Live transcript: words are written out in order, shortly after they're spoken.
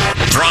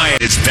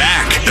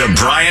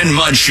Brian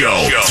Mudd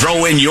Show.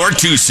 Throw in your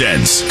 2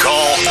 cents.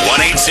 Call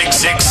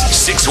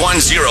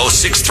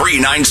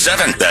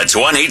 1-866-610-6397. That's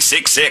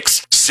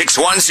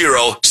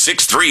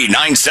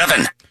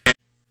 1-866-610-6397.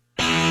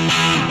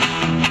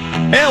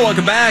 Hey,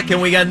 welcome back.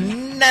 And we got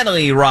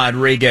Natalie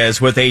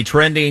Rodriguez with a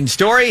trending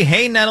story.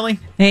 Hey, Natalie.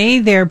 Hey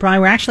there,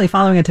 Brian. We're actually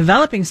following a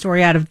developing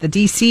story out of the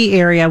D.C.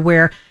 area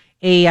where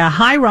a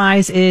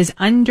high-rise is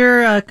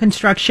under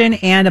construction,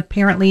 and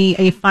apparently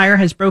a fire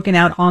has broken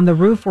out on the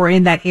roof or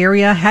in that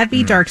area.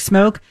 Heavy, dark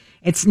smoke.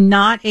 It's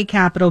not a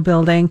Capitol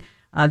building.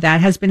 That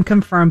has been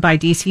confirmed by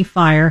D.C.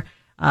 Fire.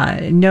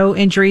 No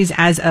injuries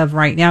as of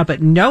right now,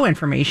 but no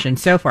information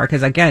so far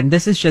because, again,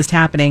 this is just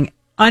happening,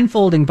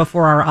 unfolding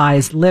before our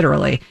eyes,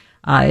 literally.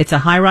 It's a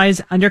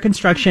high-rise under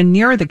construction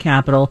near the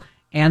Capitol,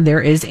 and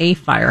there is a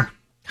fire.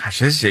 Gosh,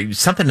 there's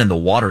something in the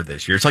water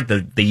this year. It's like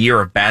the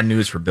year of bad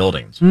news for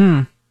buildings.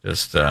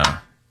 Just,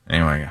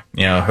 anyway,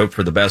 hope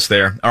for the best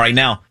there. All right,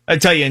 now, I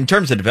tell you, in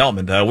terms of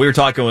development, though, we were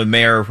talking with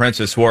Mayor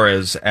Francis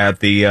Suarez at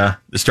the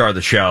start of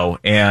the show,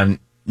 and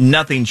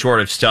nothing short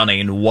of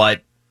stunning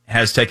what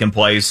has taken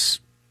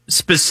place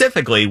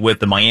specifically with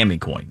the Miami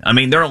coin. I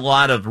mean, there are a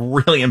lot of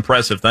really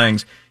impressive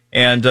things,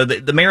 and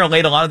the mayor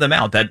laid a lot of them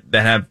out that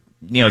have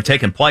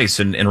taken place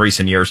in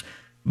recent years.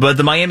 But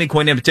the Miami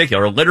coin in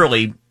particular,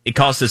 literally, it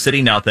cost the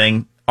city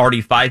nothing,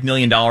 already $5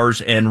 million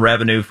in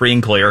revenue, free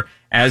and clear.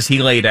 As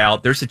he laid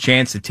out, there's a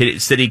chance the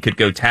city could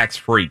go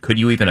tax-free. Could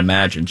you even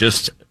imagine?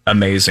 Just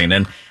amazing.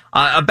 And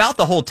about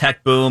the whole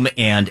tech boom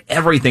and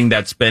everything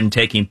that's been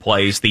taking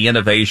place, the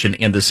innovation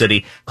in the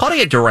city,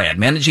 Claudia Duran,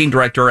 managing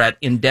director at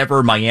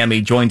Endeavor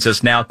Miami, joins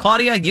us now.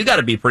 Claudia, you got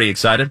to be pretty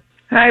excited.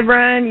 Hi,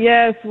 Brian.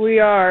 Yes, we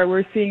are.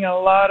 We're seeing a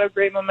lot of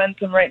great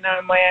momentum right now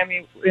in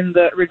Miami in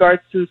the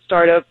regards to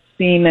startup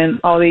scene and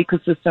all the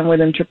ecosystem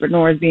with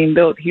entrepreneurs being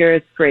built here.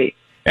 It's great.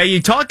 Hey,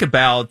 you talk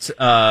about,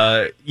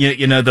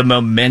 the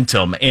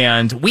momentum,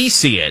 and we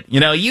see it.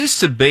 It used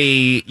to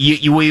be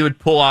we would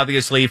pull,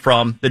 obviously,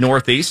 from the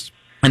Northeast,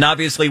 and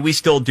obviously we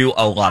still do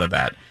a lot of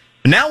that.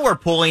 But now we're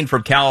pulling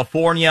from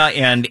California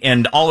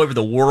and all over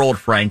the world,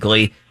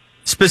 frankly,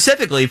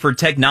 specifically for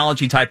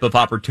technology type of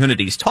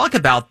opportunities. Talk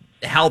about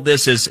how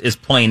this is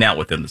playing out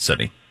within the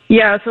city.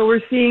 Yeah, so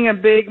we're seeing a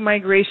big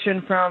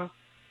migration from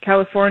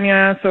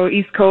California, so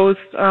East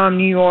Coast,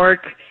 New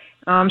York,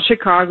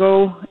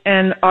 Chicago,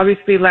 and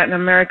obviously Latin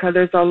America.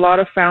 There's a lot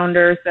of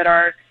founders that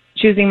are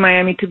choosing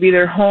Miami to be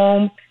their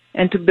home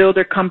and to build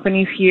their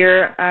companies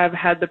here. I've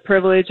had the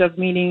privilege of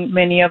meeting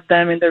many of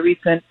them in the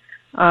recent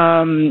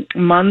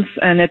months,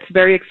 and it's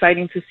very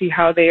exciting to see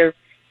how they are,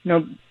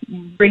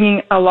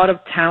 bringing a lot of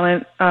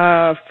talent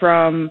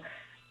from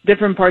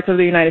different parts of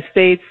the United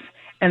States,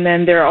 and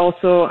then they're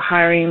also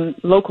hiring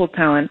local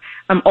talent.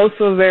 I'm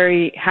also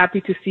very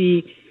happy to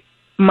see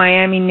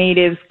Miami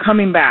natives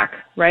coming back,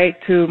 right,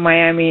 to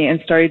Miami and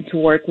starting to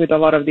work with a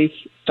lot of these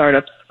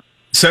startups.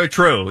 So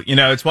true.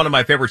 It's one of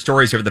my favorite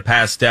stories over the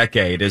past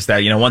decade is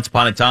that, once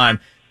upon a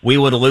time, we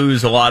would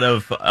lose a lot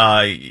of,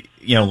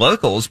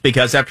 locals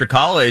because after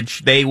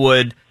college, they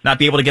would not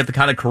be able to get the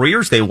kind of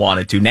careers they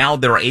wanted to. Now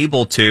they're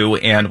able to,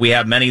 and we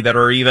have many that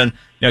are even,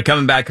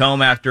 coming back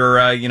home after,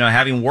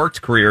 having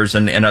worked careers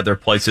in other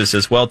places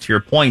as well, to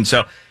your point.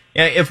 So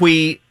if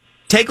we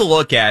take a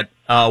look at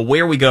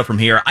where we go from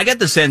here, I get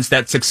the sense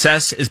that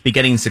success is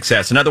begetting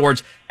success. In other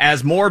words,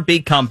 as more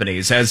big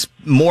companies, as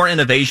more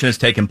innovation has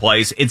taken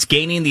place, it's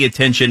gaining the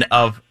attention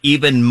of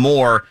even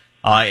more,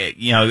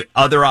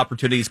 other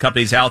opportunities,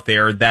 companies out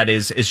there that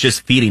is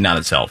just feeding on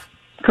itself.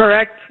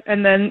 Correct.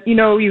 And then,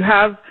 you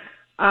have,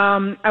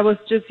 I was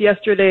just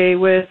yesterday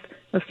with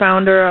the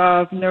founder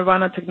of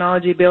Nirvana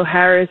Technology, Bill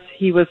Harris.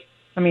 He was,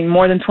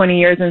 more than 20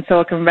 years in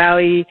Silicon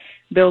Valley,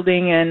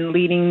 building and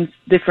leading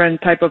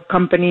different type of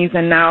companies,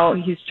 and now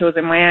he's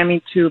chosen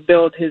Miami to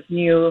build his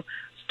new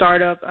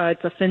startup.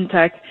 It's a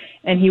fintech,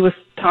 and he was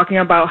talking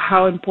about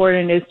how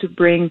important it is to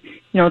bring,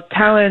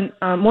 talent,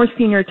 more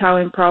senior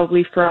talent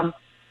probably from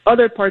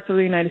other parts of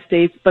the United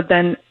States, but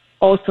then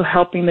also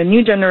helping the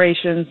new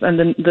generations and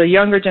the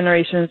younger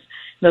generations,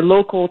 the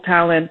local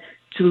talent,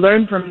 to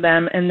learn from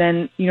them. And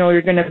then,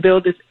 you're going to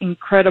build this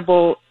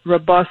incredible,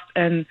 robust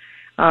and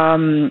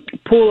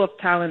pool of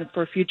talent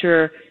for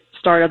future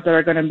startups that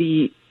are going to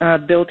be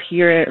built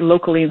here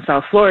locally in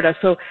South Florida.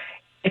 So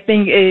I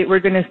think we're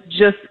going to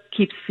just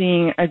keep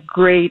seeing a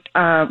great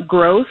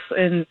growth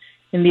in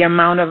the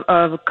amount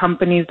of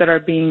companies that are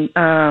being,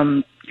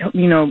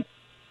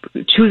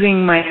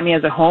 choosing Miami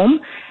as a home,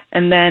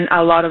 and then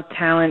a lot of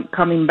talent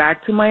coming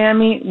back to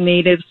Miami,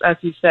 natives, as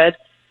you said,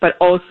 but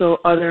also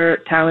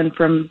other talent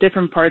from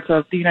different parts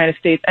of the United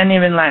States and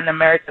even Latin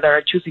America that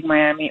are choosing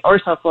Miami or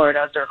South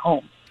Florida as their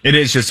home. It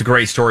is just a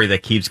great story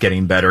that keeps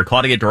getting better.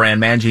 Claudia Duran,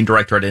 Managing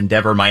Director at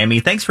Endeavor Miami,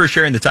 thanks for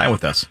sharing the time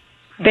with us.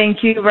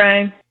 Thank you,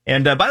 Brian.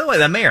 And by the way,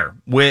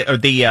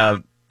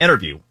 the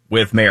interview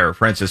with Mayor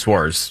Francis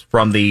Suarez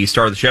from the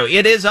start of the show,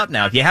 it is up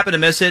now. If you happen to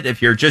miss it,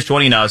 if you're just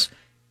joining us,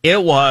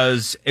 it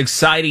was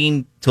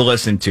exciting to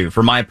listen to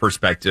from my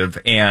perspective,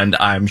 and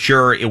I'm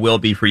sure it will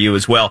be for you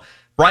as well.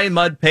 Brian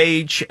Mudd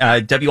page,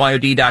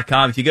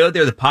 WIOD.com. If you go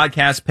there, the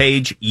podcast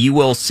page, you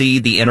will see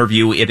the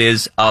interview. It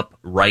is up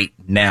right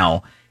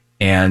now.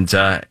 And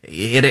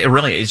it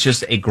really is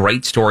just a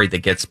great story that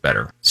gets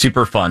better.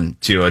 Super fun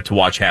to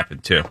watch happen,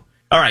 too.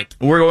 All right,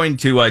 we're going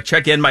to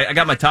check in. I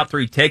got my top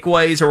 3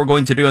 takeaways that we're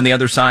going to do on the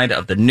other side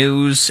of the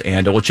news.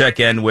 And we'll check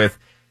in with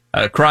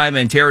crime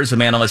and terrorism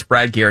analyst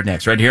Brad Garrett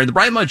next, right here in the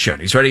Brian Mudd Show.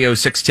 News Radio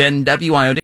 610 WIOD.